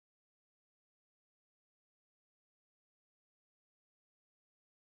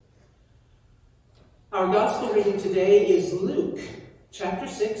Our gospel reading today is Luke chapter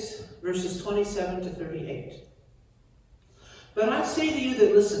 6, verses 27 to 38. But I say to you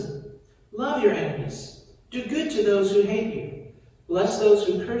that listen, love your enemies, do good to those who hate you, bless those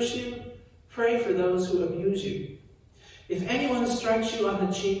who curse you, pray for those who abuse you. If anyone strikes you on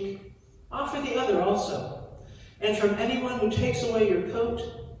the cheek, offer the other also. And from anyone who takes away your coat,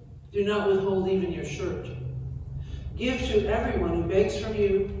 do not withhold even your shirt. Give to everyone who begs from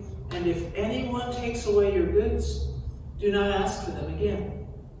you, and if anyone takes away your goods, do not ask for them again.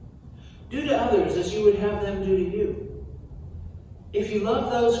 Do to others as you would have them do to you. If you love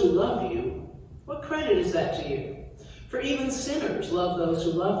those who love you, what credit is that to you? For even sinners love those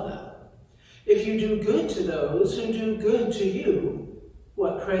who love them. If you do good to those who do good to you,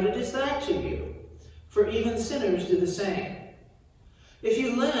 what credit is that to you? For even sinners do the same. If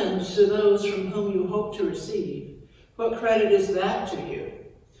you lend to those from whom you hope to receive, what credit is that to you?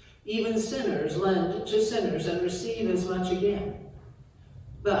 Even sinners lend to sinners and receive as much again.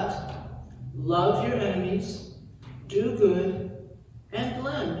 But love your enemies, do good, and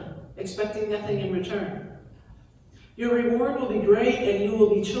lend, expecting nothing in return. Your reward will be great, and you will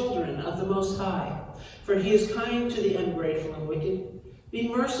be children of the Most High, for he is kind to the ungrateful and wicked. Be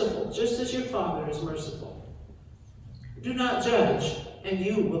merciful, just as your Father is merciful. Do not judge, and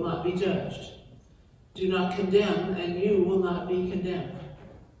you will not be judged. Do not condemn, and you will not be condemned.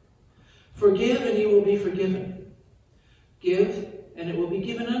 Forgive, and you will be forgiven. Give, and it will be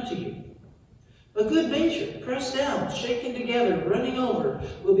given unto you. A good measure, pressed down, shaken together, running over,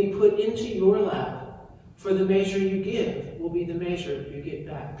 will be put into your lap. For the measure you give will be the measure you get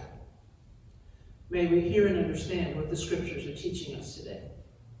back. May we hear and understand what the scriptures are teaching us today.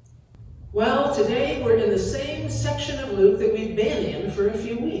 Well, today we're in the same section of Luke that we've been in for a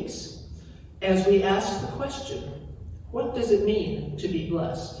few weeks, as we ask the question, what does it mean to be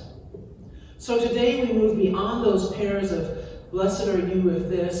blessed? So today we move beyond those pairs of blessed are you if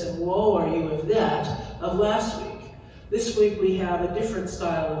this and woe are you if that of last week. This week we have a different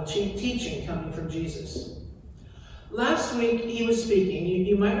style of teaching coming from Jesus. Last week he was speaking,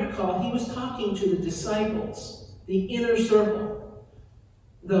 you might recall, he was talking to the disciples, the inner circle,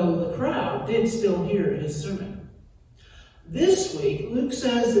 though the crowd did still hear his sermon. This week, Luke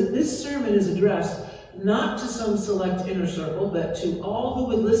says that this sermon is addressed not to some select inner circle, but to all who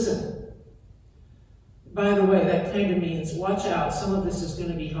would listen. By the way, that kind of means, watch out, some of this is going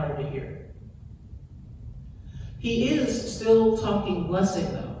to be hard to hear. He is still talking blessing,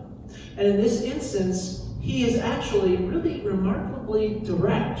 though. And in this instance, he is actually really remarkably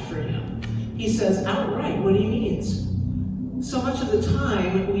direct for him. He says outright what he means. So much of the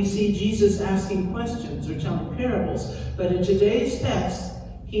time, we see Jesus asking questions or telling parables, but in today's text,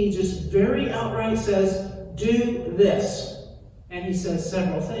 he just very outright says, do this. And he says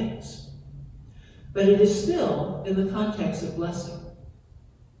several things. But it is still in the context of blessing.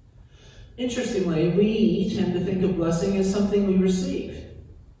 Interestingly, we tend to think of blessing as something we receive.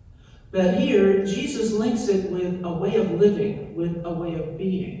 But here, Jesus links it with a way of living, with a way of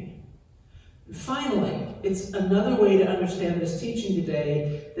being. Finally, it's another way to understand this teaching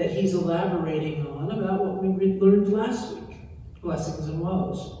today that he's elaborating on about what we learned last week, blessings and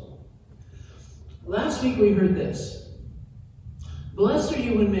woes. Last week we heard this. Blessed are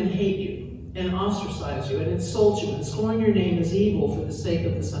you when men hate you, and ostracize you, and insult you, and scorn your name as evil for the sake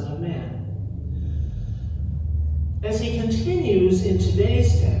of the Son of Man. As he continues in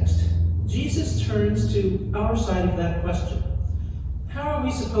today's text, Jesus turns to our side of that question. How are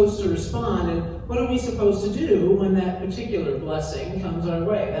we supposed to respond, and what are we supposed to do when that particular blessing comes our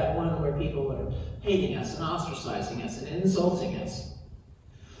way, that one where people are hating us and ostracizing us and insulting us?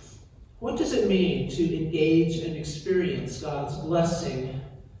 What does it mean to engage and experience God's blessing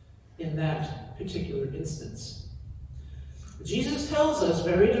in that particular instance? Jesus tells us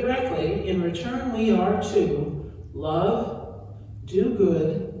very directly, in return we are to love, do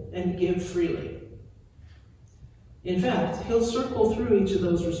good, and give freely. In fact, he'll circle through each of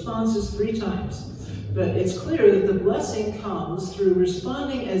those responses 3 times, but it's clear that the blessing comes through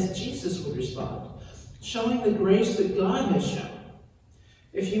responding as Jesus would respond, showing the grace that God has shown.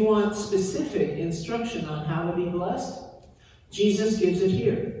 If you want specific instruction on how to be blessed, Jesus gives it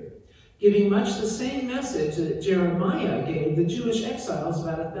here, giving much the same message that Jeremiah gave the Jewish exiles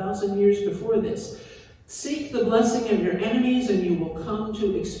about 1,000 years before this. Seek the blessing of your enemies, and you will come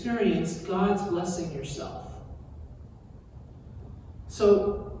to experience God's blessing yourself.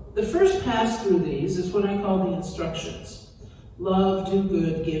 So, the first pass through these is what I call the instructions. Love, do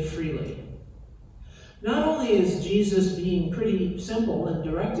good, give freely. Not only is Jesus being pretty simple and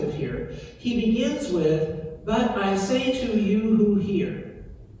directive here, he begins with, but I say to you who hear.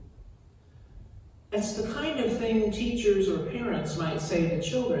 It's the kind of thing teachers or parents might say to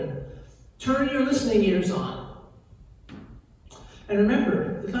children. Turn your listening ears on. And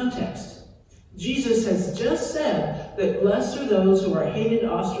remember the context. Jesus has just said that blessed are those who are hated,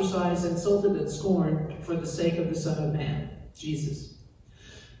 ostracized, insulted, and scorned for the sake of the Son of Man, Jesus.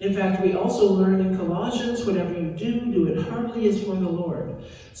 In fact, we also learn in Colossians, whatever you do it heartily as for the Lord.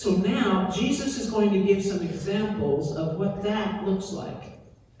 So now, Jesus is going to give some examples of what that looks like,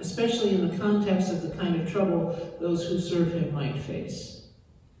 especially in the context of the kind of trouble those who serve him might face.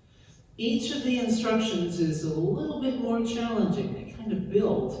 Each of the instructions is a little bit more challenging. They kind of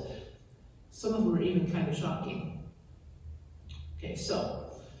build. Some of them are even kind of shocking. Okay,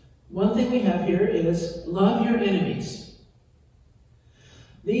 so one thing we have here is love your enemies.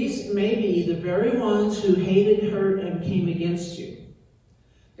 These may be the very ones who hated, hurt, and came against you.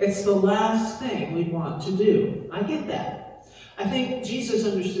 It's the last thing we'd want to do. I get that. I think Jesus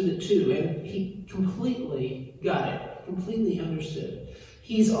understood it too, and he completely got it, completely understood.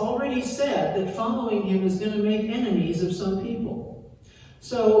 He's already said that following him is going to make enemies of some people.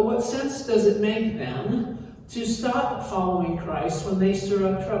 So what sense does it make then to stop following Christ when they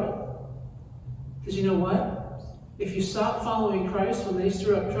stir up trouble? Because you know what? If you stop following Christ when they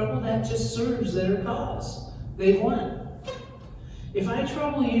stir up trouble, that just serves their cause. They've won. If I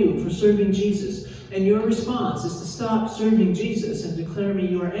trouble you for serving Jesus, and your response is to stop serving Jesus and declare me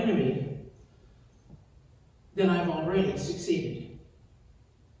your enemy, then I've already succeeded.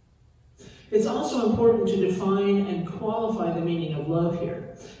 It's also important to define and qualify the meaning of love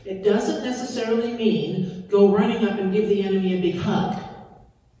here. It doesn't necessarily mean go running up and give the enemy a big hug.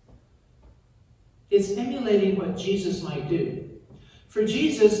 It's emulating what Jesus might do. For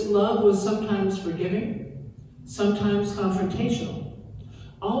Jesus, love was sometimes forgiving, sometimes confrontational,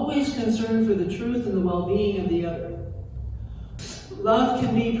 always concerned for the truth and the well-being of the other. Love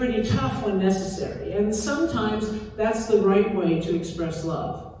can be pretty tough when necessary, and sometimes that's the right way to express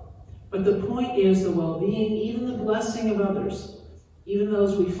love. But the point is the well-being, even the blessing of others, even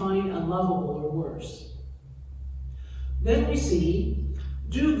those we find unlovable or worse. Then we see,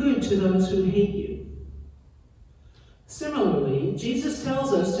 do good to those who hate you. Similarly, Jesus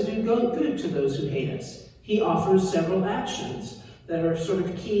tells us to do good to those who hate us. He offers several actions that are sort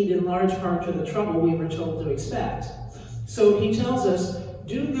of keyed in large part to the trouble we were told to expect. So he tells us,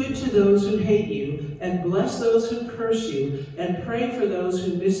 do good to those who hate you, and bless those who curse you, and pray for those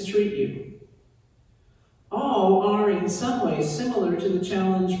who mistreat you. All are in some ways similar to the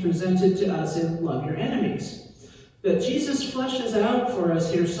challenge presented to us in Love Your Enemies. But Jesus fleshes out for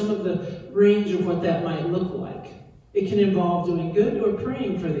us here some of the range of what that might look like. It can involve doing good or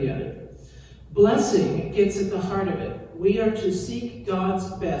praying for the other. Blessing gets at the heart of it. We are to seek God's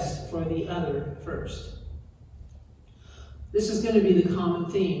best for the other first. This is going to be the common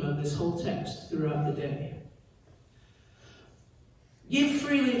theme of this whole text throughout the day. Give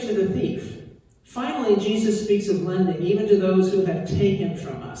freely to the thief. Finally, Jesus speaks of lending, even to those who have taken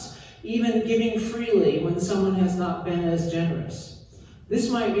from us, even giving freely when someone has not been as generous. This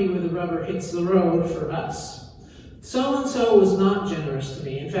might be where the rubber hits the road for us. So-and-so was not generous to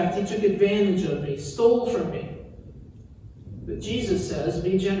me. In fact, he took advantage of me, stole from me. But Jesus says,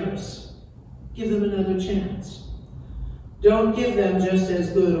 be generous. Give them another chance. Don't give them just as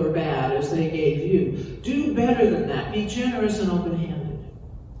good or bad as they gave you. Do better than that. Be generous and open-handed.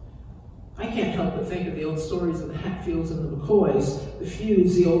 I can't help but think of the old stories of the Hatfields and the McCoys, the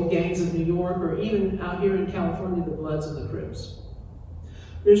Feuds, the old gangs of New York, or even out here in California, the Bloods and the Crips.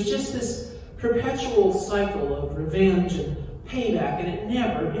 There's just this perpetual cycle of revenge and payback, and it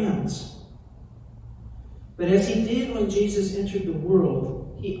never ends. But as he did when Jesus entered the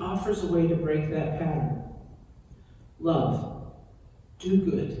world, he offers a way to break that pattern. Love. Do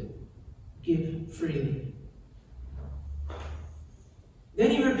good. Give freely.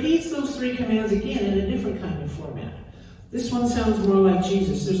 Then he repeats those three commands again in a different kind of format. This one sounds more like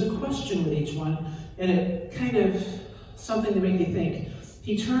Jesus. There's a question with each one, and it kind of something to make you think.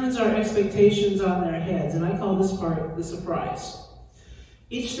 He turns our expectations on their heads, and I call this part the surprise.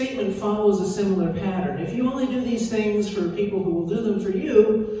 Each statement follows a similar pattern. If you only do these things for people who will do them for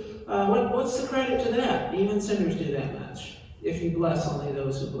you, what's the credit to that? Even sinners do that much. If you bless only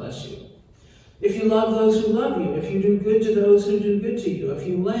those who bless you. If you love those who love you. If you do good to those who do good to you. If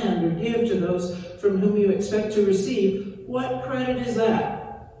you lend or give to those from whom you expect to receive, what credit is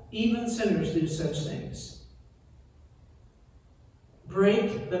that? Even sinners do such things.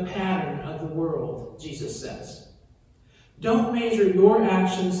 Break the pattern of the world, Jesus says. Don't measure your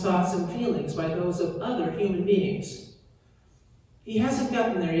actions, thoughts, and feelings by those of other human beings. He hasn't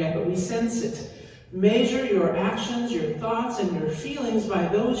gotten there yet, but we sense it. Measure your actions, your thoughts, and your feelings by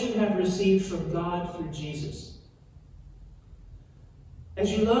those you have received from God through Jesus.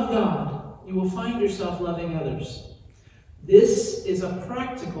 As you love God, you will find yourself loving others. This is a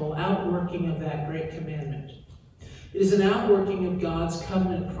practical outworking of that great commandment. It is an outworking of God's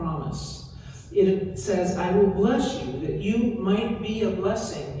covenant promise. It says, I will bless you that you might be a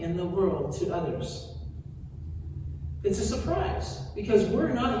blessing in the world to others. It's a surprise because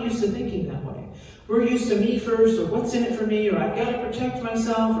we're not used to thinking that way. We're used to me first, or what's in it for me, or I've got to protect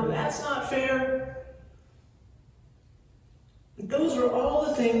myself, or that's not fair. But those are all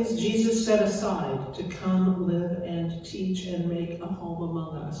the things Jesus set aside to come, live, and teach and make a home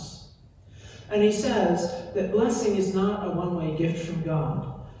among us. And he says that blessing is not a one-way gift from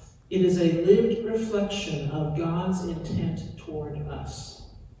God. It is a lived reflection of God's intent toward us.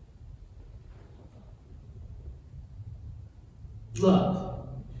 Love,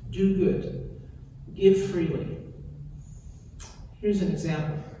 do good, give freely. Here's an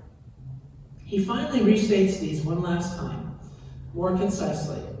example. He finally restates these one last time, more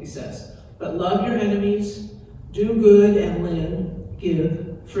concisely. He says, but love your enemies, do good and live,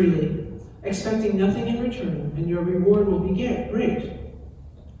 give freely, expecting nothing in return, and your reward will be great.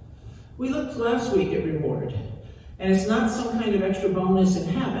 We looked last week at reward, and it's not some kind of extra bonus in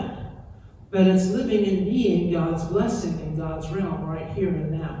heaven, but it's living and being God's blessing in God's realm right here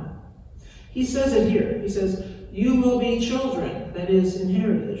and now. He says it here. He says, you will be children, that is,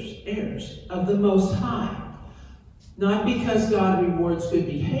 inheritors, heirs of the Most High, not because God rewards good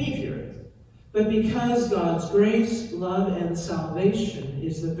behavior, but because God's grace, love, and salvation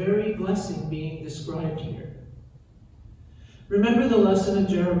is the very blessing being described here. Remember the lesson of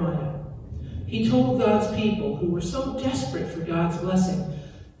Jeremiah. He told God's people, who were so desperate for God's blessing,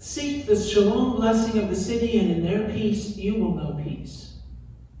 seek the shalom blessing of the city, and in their peace you will know peace.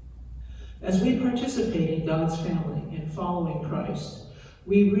 As we participate in God's family and following Christ,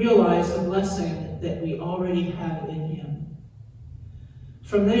 we realize the blessing that we already have in him.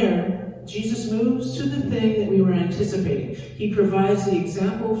 From there, Jesus moves to the thing that we were anticipating. He provides the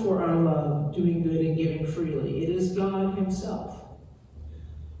example for our love, doing good and giving freely. It is God himself.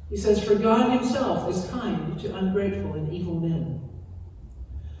 He says, for God himself is kind to ungrateful and evil men.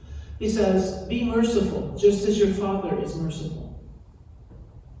 He says, be merciful, just as your Father is merciful.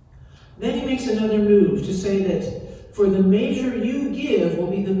 Then he makes another move to say that for the measure you give will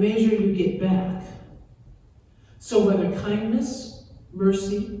be the measure you get back. So whether kindness,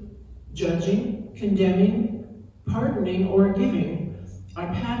 mercy, judging, condemning, pardoning, or giving, our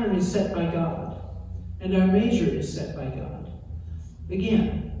pattern is set by God, and our measure is set by God.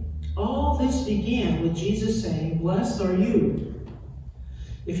 Again, all this began with Jesus saying, blessed are you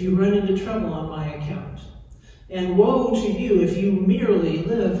if you run into trouble on my account, and woe to you if you merely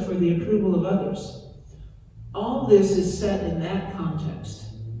live for the approval of others. All this is set in that context.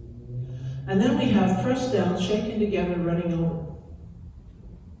 And then we have pressed down, shaken together, running over.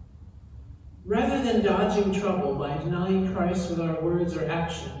 Rather than dodging trouble by denying Christ with our words or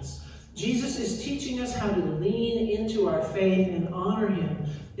actions, Jesus is teaching us how to lean into our faith and honor him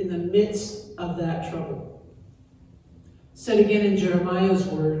in the midst of that trouble. Said again in Jeremiah's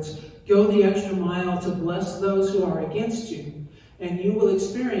words, go the extra mile to bless those who are against you, and you will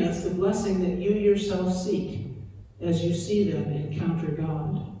experience the blessing that you yourself seek as you see them encounter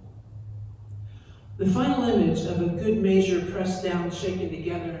God. The final image of a good measure pressed down, shaken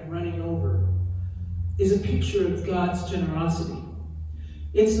together, and running over is a picture of God's generosity.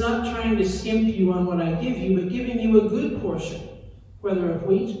 It's not trying to skimp you on what I give you, but giving you a good portion, whether of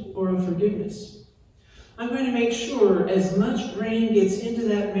wheat or of forgiveness. I'm going to make sure as much grain gets into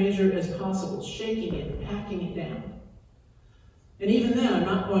that measure as possible, shaking it, packing it down. And even then, I'm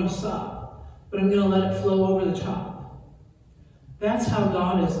not going to stop, but I'm going to let it flow over the top. That's how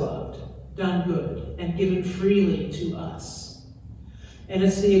God is loved, done good, and given freely to us. And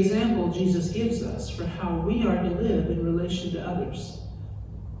it's the example Jesus gives us for how we are to live in relation to others,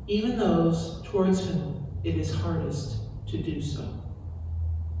 even those towards whom it is hardest to do so.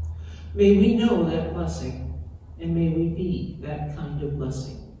 May we know that blessing, and may we be that kind of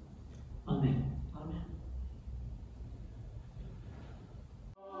blessing. Amen.